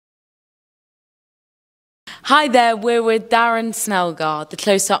Hi there, we're with Darren Snellgard, the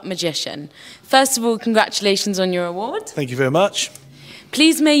close-up magician. First of all, congratulations on your award. Thank you very much.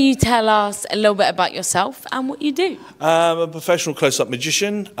 Please may you tell us a little bit about yourself and what you do. I'm a professional close-up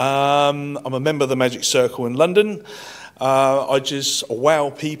magician. I'm a member of the Magic Circle in London. I just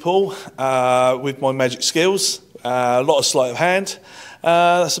wow people with my magic skills. A lot of sleight of hand.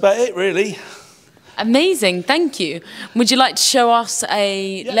 That's about it, really. Amazing, thank you. Would you like to show us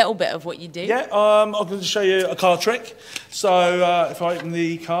a little bit of what you do? Yeah, I'm going to show you a card trick. So if I open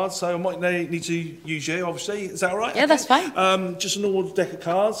the cards, so I might need to use you, obviously. Is that all right? Yeah, that's fine. Just a normal deck of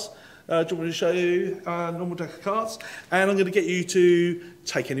cards. Do you want me to show you a normal deck of cards? And I'm going to get you to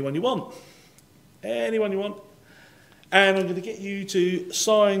take anyone you want. Anyone you want. And I'm going to get you to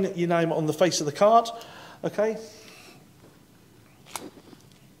sign your name on the face of the card. Okay?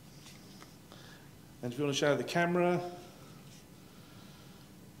 And if you want to show the camera.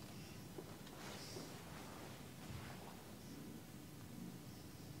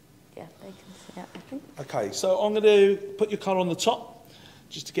 Yeah, they can see it, I think. Okay, so I'm going to put your card on the top,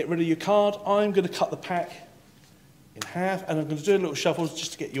 just to get rid of your card. I'm going to cut the pack in half, and I'm going to do a little shuffle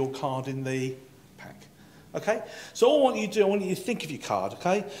just to get your card in the pack. Okay, so all I want you to do, I want you to think of your card,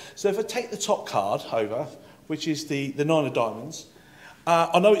 okay? So if I take the top card over, which is the nine of diamonds,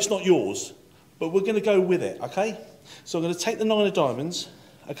 I know it's not yours, but we're going to go with it, okay? So I'm going to take the nine of diamonds,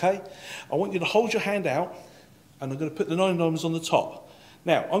 okay? I want you to hold your hand out, and I'm going to put the nine of diamonds on the top.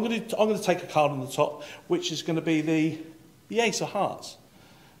 Now, I'm going to take a card on the top, which is going to be the ace of hearts,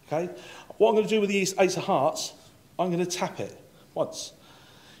 okay? What I'm going to do with the ace of hearts, I'm going to tap it once.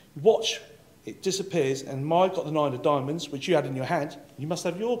 Watch, it disappears, and I've got the nine of diamonds, which you had in your hand. You must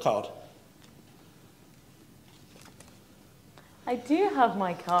have your card. I do have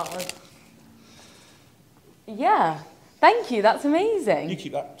my card. Yeah, thank you, that's amazing. You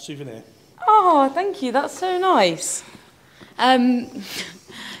keep that souvenir. Oh, thank you, that's so nice.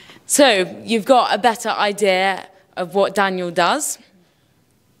 So, you've got a better idea of what Daniel does.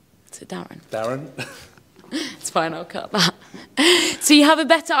 So, Darren. Darren. It's fine, I'll cut that. So, you have a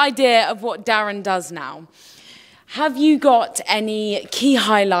better idea of what Darren does now. Have you got any key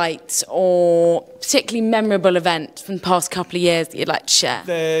highlights or particularly memorable event from the past couple of years that you'd like to share?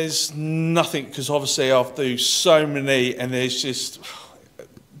 There's nothing, because obviously I do so many, and there's just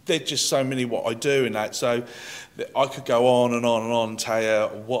so many what I do in that. So I could go on and on and on and tell you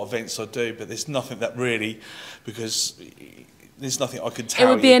what events I do, but there's nothing that really, because there's nothing I could tell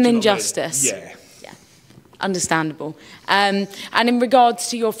you. It would be an injustice. Yeah. Understandable. And in regards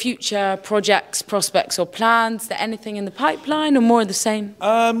to your future projects, prospects or plans, is there anything in the pipeline or more of the same?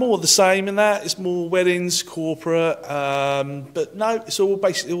 More of the same in that. It's more weddings, corporate, but no, it's all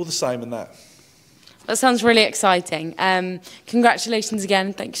basically all the same in that. That sounds really exciting. Congratulations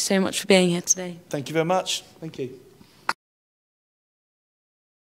again. Thank you so much for being here today. Thank you very much. Thank you.